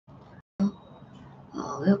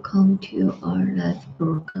Welcome to our live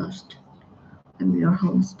broadcast. I'm your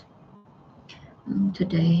host.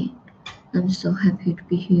 Today, I'm so happy to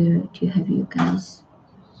be here to have you guys.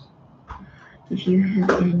 If you have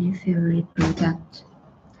any favorite product,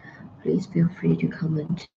 please feel free to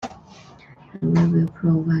comment, and we will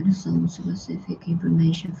provide some specific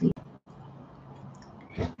information for you.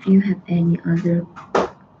 If you have any other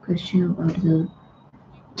question about the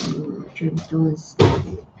gemstones,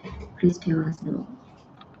 please tell us now,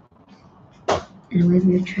 and we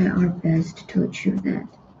will try our best to achieve that.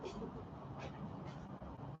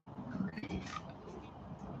 Okay.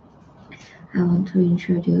 I want to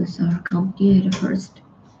introduce our company at first.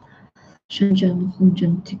 Shenzhen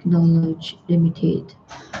Hongzhen Technology Limited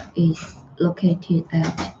is located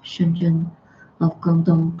at Shenzhen of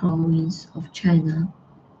Guangdong Province of China.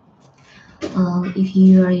 If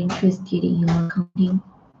you are interested in our company,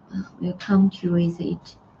 welcome to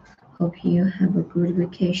visit. Hope you have a good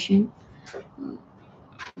vacation.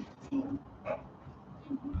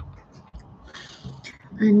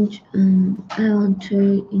 And I want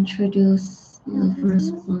to introduce the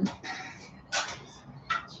first one.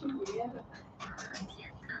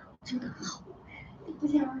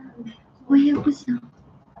 我也不想，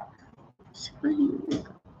是把你那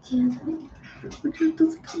个天呐，我这肚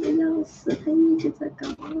子疼的要死，他一直在搞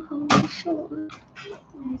我，好难受啊！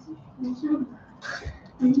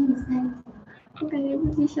我感觉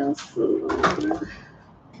自己想死了。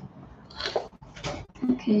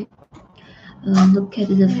Okay, look at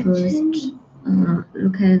the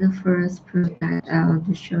first product I want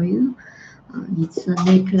to show you. It's a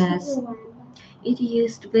necklace. It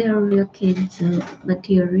used very akin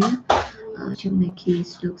material to make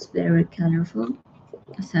it look very colorful,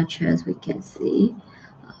 such as we can see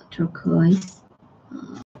turquoise,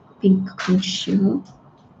 pink conchshell,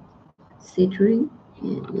 citrine,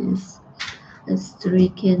 and it's three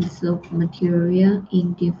kinds of material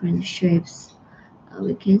in different shapes.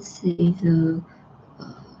 We can see the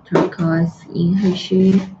turquoise in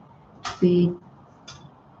heishi, with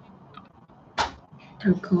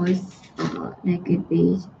turquoise naked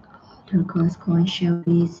beads, turquoise conchshell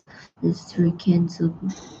beads. There's three kinds of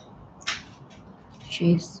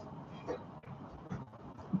shapes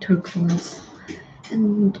turquoise,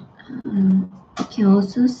 and you can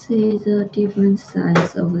also see the different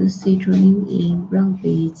size of the citrine in brown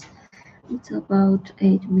beads. It's about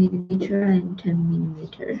 8mm and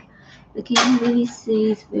 10mm. We can really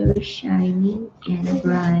see it's very shiny and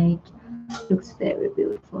bright. Looks very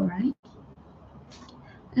beautiful, right?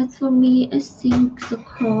 As for me, I think the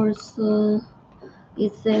course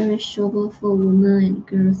is very suitable for women and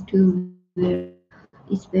girls to wear,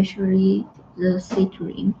 especially the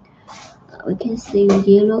citrine. We can see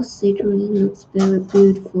yellow citrine looks very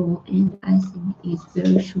beautiful, and I think it's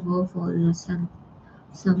very suitable for the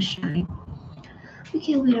sunshine. We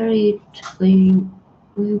can wear it when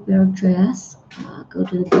we wear dress, go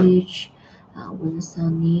to the beach when the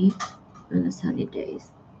sunny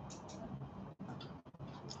days.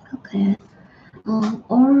 Okay.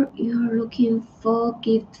 Or you're looking for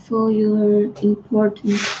gift for your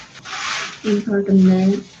important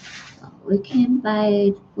man. We can buy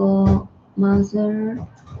it for mother,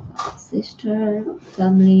 sister,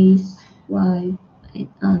 families, wife, and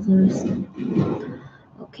others.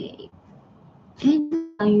 Okay.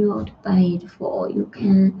 Anyone you want to buy it for, you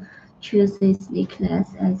can choose this necklace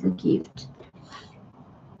as a gift.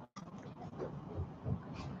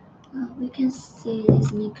 We can see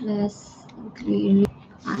this necklace clearly,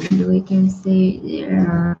 and we can see there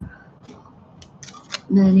are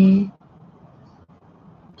many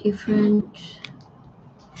different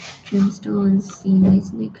gemstones in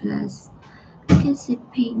this necklace. You can see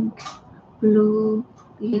pink, blue,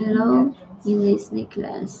 yellow in this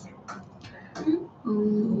necklace.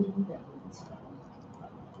 Okay.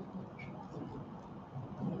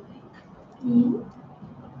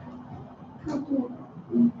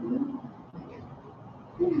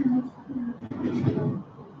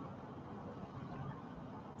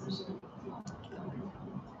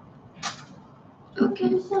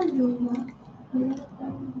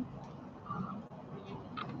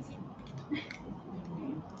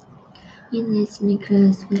 In this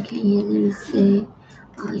necklace, we can easily see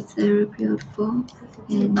it's very beautiful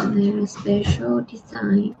and very special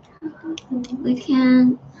design. We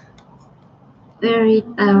can wear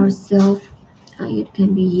it by ourselves. It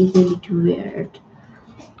can be easily to wear it.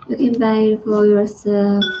 You can buy it for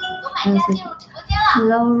yourself as a gift.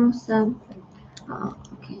 Hello, Rosa.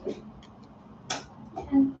 Okay.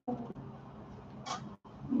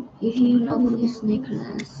 If you love this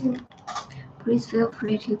necklace, please feel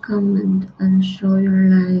free to comment and show your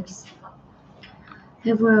likes.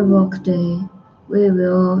 Every workday, we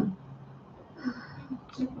will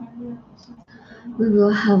we will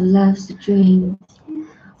have live stream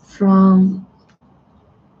from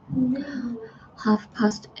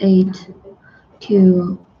 8:30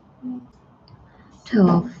 to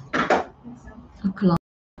 12 o'clock.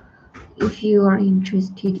 If you are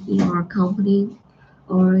interested in our company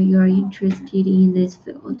or you are interested in this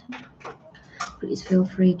field, please feel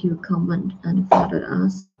free to comment and follow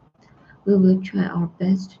us. We will try our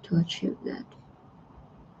best to achieve that.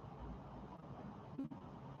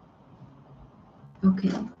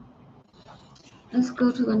 Okay, let's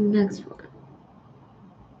go to the next one.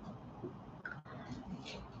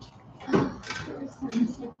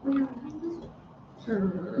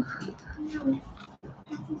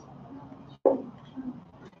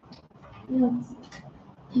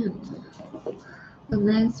 The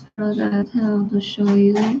next product I want to show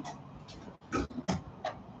you is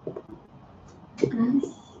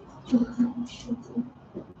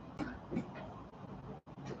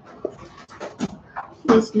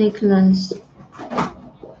this necklace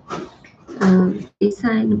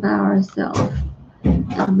designed by ourselves,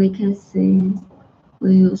 and we can see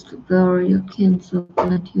we used various kinds of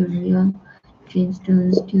material,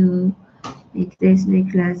 gemstones to make this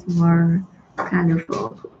necklace more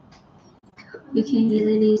colorful. You can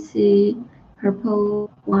easily see purple,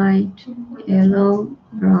 white, yellow,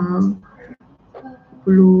 brown,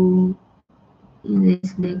 blue in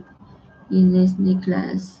this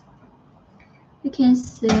necklace. You can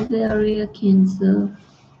see various kinds of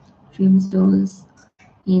gemstones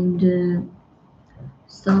and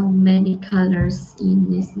so many colors in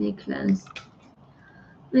this necklace.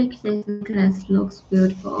 Make this necklace looks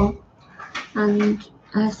beautiful, and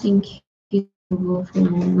I think it's suitable for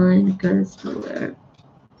women and girls to wear.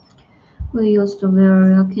 We used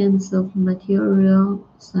various kinds of material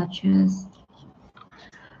such as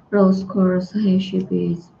rose quartz heishi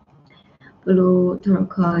beads, blue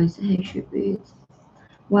turquoise heishi beads,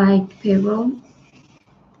 white pearl,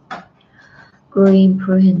 green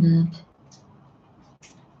pearl,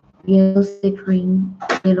 yellow citrine,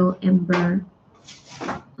 yellow amber,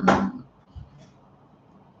 uh,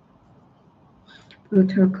 blue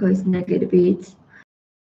turquoise naked beads.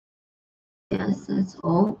 Yes, that's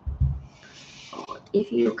all.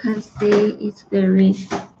 If you can see, it's very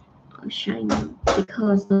shiny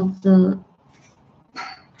because of the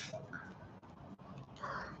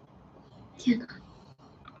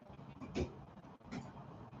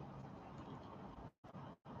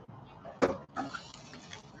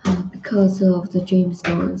because of the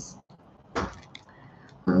gemstones.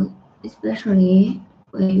 Uh, Especially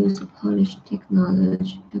when you use polish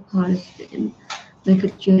technology to polish them, make the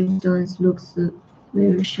gemstones look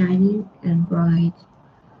very shiny and bright.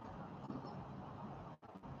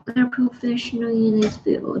 We are professional in this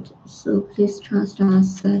field, so please trust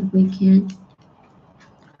us that we can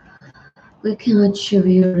achieve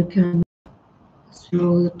your requirement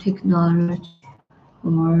through technology,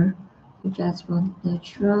 or you just want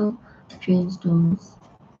natural gemstones.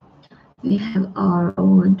 We have our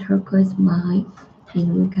own turquoise mine,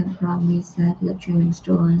 and we can promise that the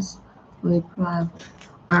gemstones we provide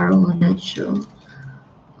are all natural.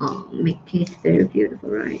 Make it very beautiful,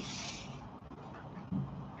 right?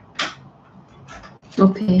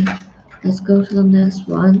 Okay, let's go to the next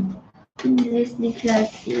one. And this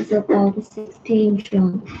necklace is about 16 inch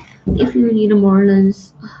long. If you need more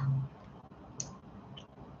lens,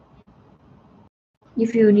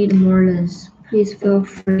 please feel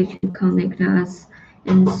free to contact us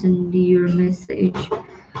and send your message.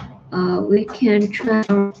 We can try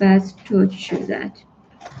our best to achieve that.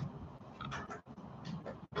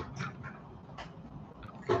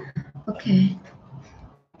 Okay.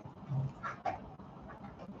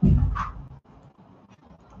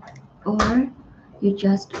 Or you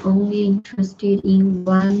just only interested in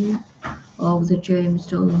one of the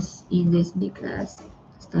gemstones in this necklace,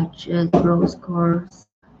 such as rose quartz,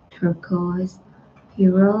 turquoise,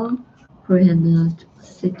 pearl, granite,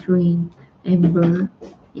 citrine, amber,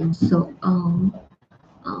 and so on.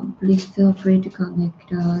 Please feel free to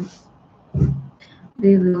contact us.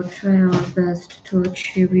 We will try our best to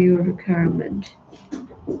achieve your requirement.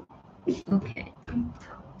 Okay,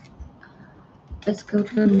 let's go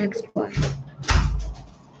to the next one.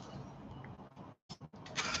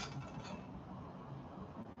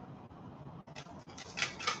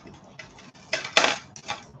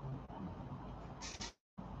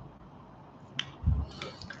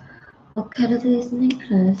 Okay, this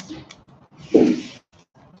necklace.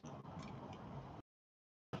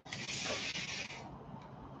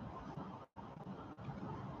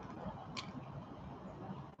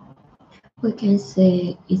 We can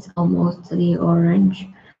say it's mostly orange,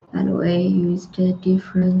 but we used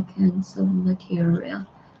different kinds of material.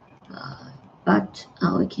 But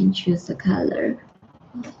we can choose the color,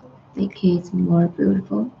 make it more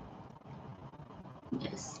beautiful.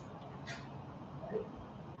 Yes.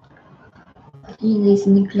 In this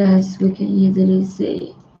necklace, we can easily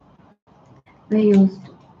see we used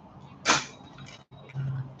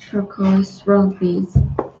turquoise round beads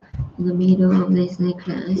in the middle of this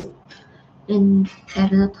necklace, and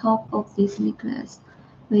at the top of this necklace,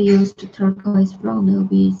 we used turquoise round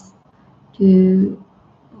beads to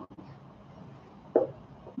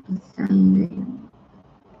design them.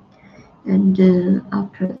 And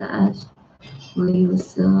after that, we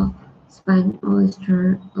use spiny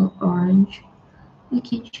oyster of orange. We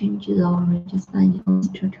can change the orange spiny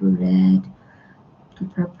oyster to red, to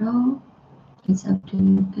purple. It's up to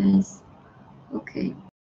you guys. Okay,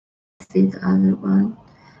 see the other one.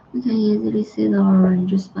 We can easily see the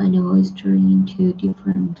orange spiny oyster into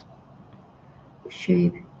different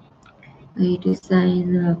shape. We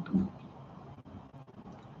design the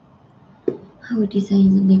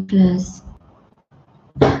necklace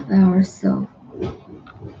by ourselves.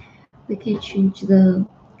 We can change the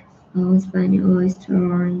spiny oyster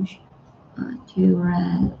orange to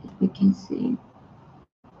red. We can see.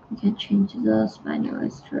 We can change the spiny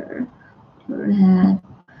oyster to red,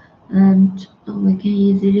 and we can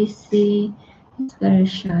easily see it's very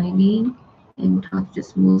shiny and touched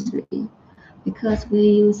smoothly because we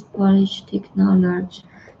use polish technology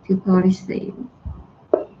to polish them.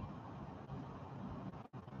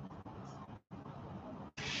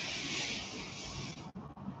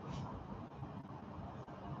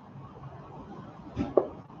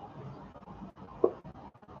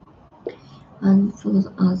 And for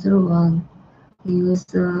the other one, we use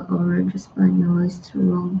the orange spiny oyster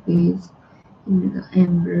long beads in the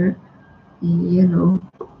amber in yellow.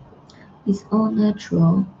 It's all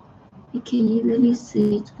natural. You can easily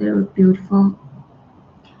see it's very beautiful.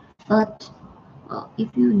 But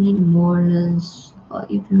if you need more lens or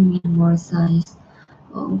if you need more size,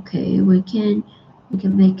 okay, we can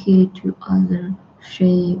make it to other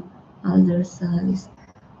shape, other size,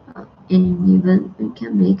 and even we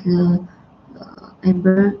can make the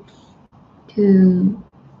amber to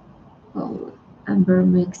amber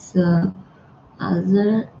mix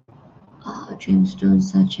other gemstones,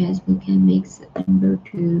 such as we can mix amber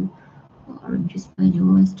to orange spiny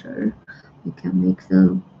oyster. We can mix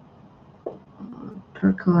the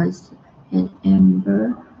turquoise and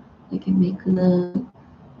amber. We can make the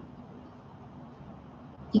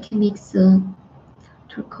you can mix the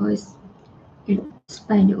turquoise and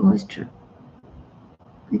spiny oyster.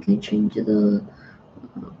 We can change the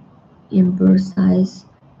amber size.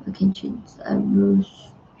 We can change the amber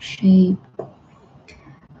shape.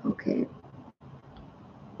 Okay,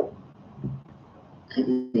 I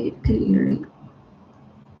can see it clearly.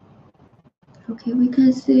 Okay, we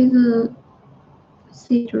can see the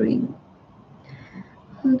citrine.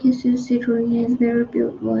 We can see citrine is very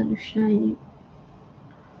beautiful and shiny.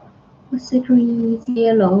 The citrine is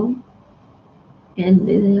yellow and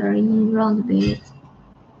they are in round beads.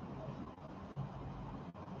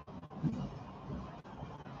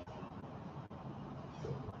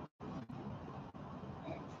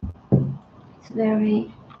 It's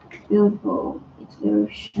very beautiful. It's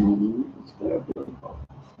very shiny. It's very beautiful.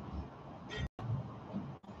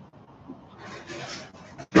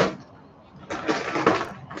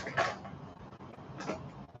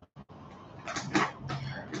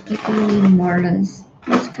 If you need more lens,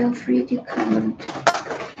 please feel free to comment.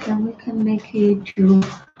 Then we can make it to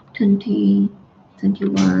 20,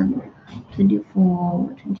 21,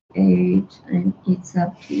 24, 28, and it's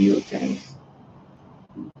up to you guys.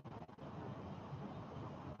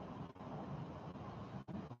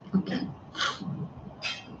 Okay.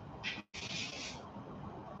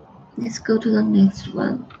 Let's go to the next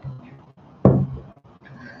one.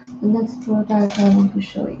 The next product I want to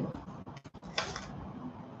show you.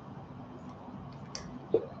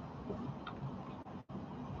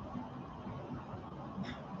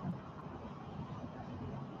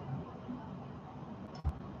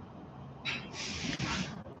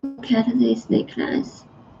 Look at this necklace.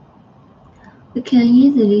 We can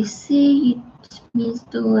easily see it means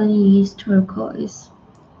the one is turquoise.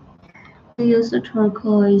 We use the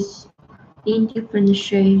turquoise in different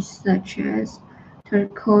shapes such as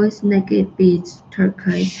turquoise naked beads,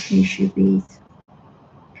 turquoise heishi beads.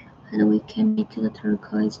 And we can make the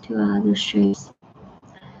turquoise to other shapes.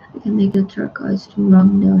 We can make the turquoise to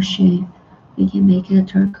roundel shape. We can make the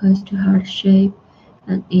turquoise to heart shape,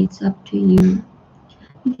 and it's up to you.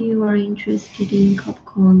 If you are interested in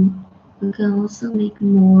popcorn We can also make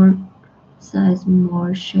more size,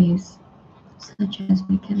 more shapes, such as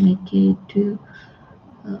we can make it to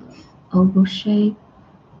uh, oval shape,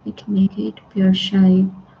 we can make it pear shape,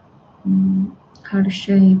 heart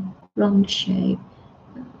shape, round shape,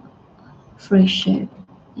 free shape.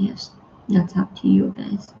 Yes, that's up to you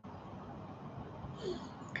guys.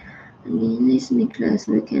 And in this necklace,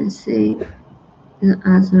 we can see the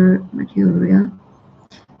other material,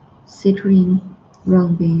 citrine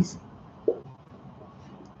round beads,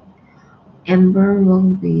 amber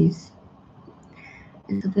round beads.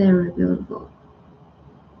 It's very beautiful.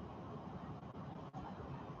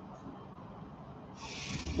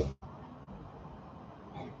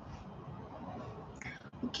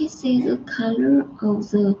 You can see the color of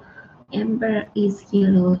the amber is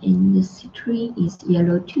yellow and the citrine is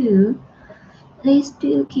yellow too. These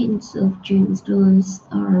two kinds of gemstones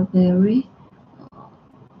are very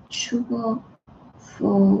suitable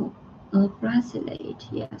for a bracelet.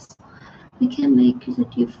 Yes, we can make the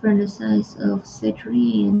different size of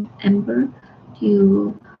citrine and amber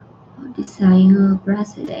to design a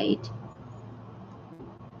bracelet.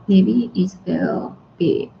 Maybe it will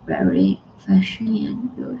be very fashion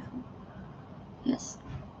and beautiful. Yes.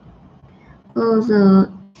 For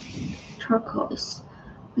the turquoise,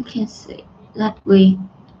 we can say that we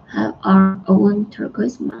have our own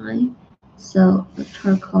turquoise mine. So the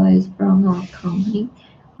turquoise from our company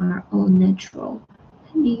are all natural.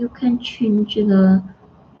 And you can change the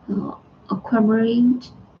aquamarine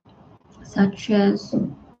such as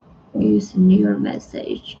using your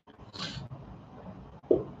message.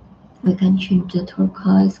 We can change the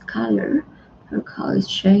turquoise color, turquoise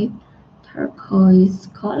shape, turquoise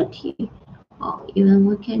quality, or even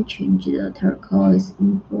we can change the turquoise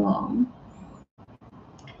in brown.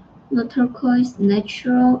 The turquoise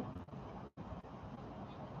natural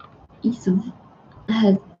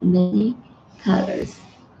has many colors,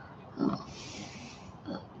 uh,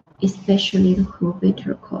 especially the ruby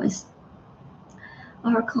turquoise.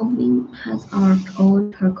 Our company has our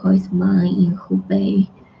own turquoise mine in Hubei,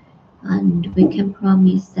 and we can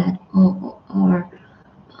promise that all our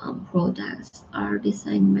products are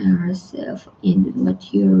designed by ourselves and the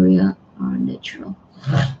material are natural.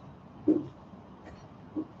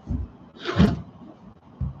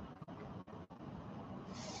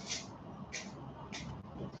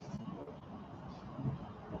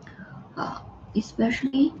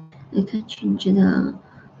 Especially we can change the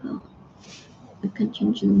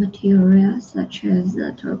material such as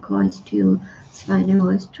the turquoise to spiny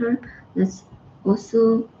oyster. That's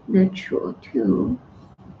also natural too.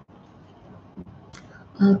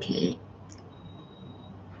 Okay,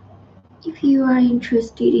 if you are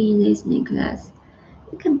interested in this necklace,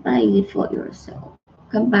 you can buy it for yourself. You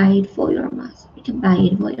can buy it for your mother. You can buy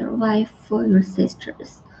it for your wife, for your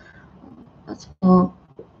sisters. That's all.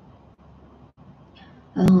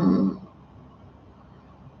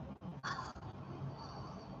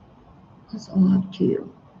 That's all up to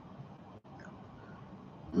you.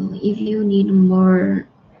 If you need more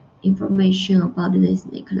information about this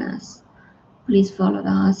necklace, please follow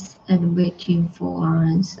us and waiting for our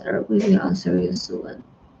answer. We will answer you soon.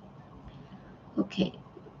 Okay,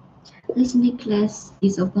 this necklace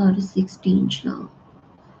is about 16 inch long,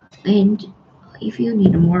 and if you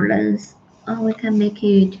need more length, we can make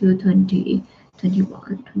it to 20,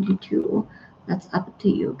 21, 22. That's up to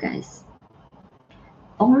you guys.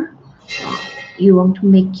 Or you want to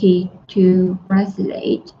make it to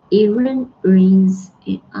bracelet, even rings,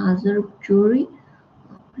 and other jewelry,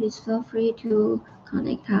 please feel free to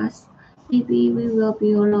connect us. Maybe we will be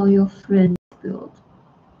your loyal friend build.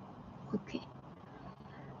 Okay.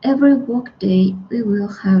 Every workday we will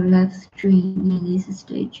have live stream in these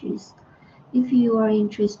stages. If you are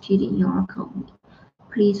interested in our company,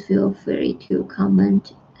 please feel free to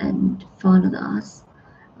comment and follow us.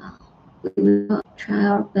 We will try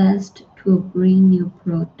our best to bring new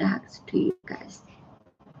products to you guys.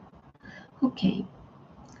 Okay.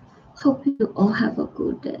 Hope you all have a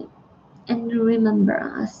good day. And remember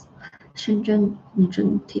us, Shenzhen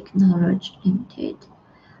Technology Limited.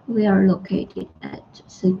 We are located at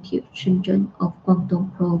city of Shenzhen of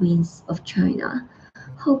Guangdong province of China.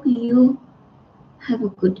 Hope you have a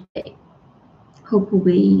good day. Hope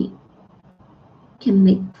we can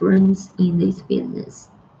make friends in this business.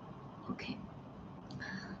 Okay,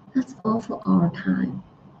 that's all for our time.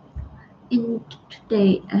 And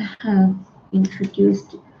today I have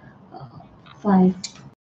introduced uh,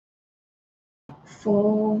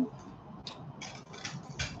 four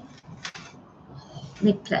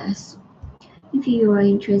necklace. If you are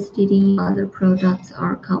interested in other products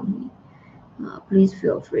or company, please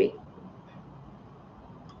feel free.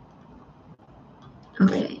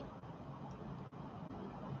 Okay.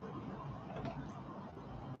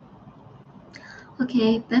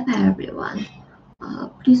 Okay, bye bye everyone.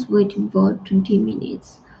 Please wait for 20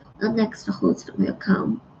 minutes. The next host will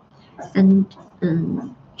come and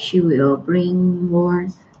she will bring more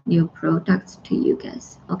new products to you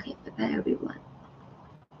guys. Okay, bye bye everyone.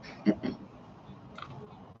 Bye bye.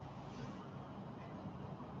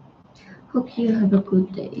 Hope you have a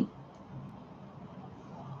good day.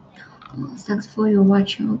 Thanks for your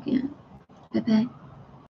watching again. Bye bye.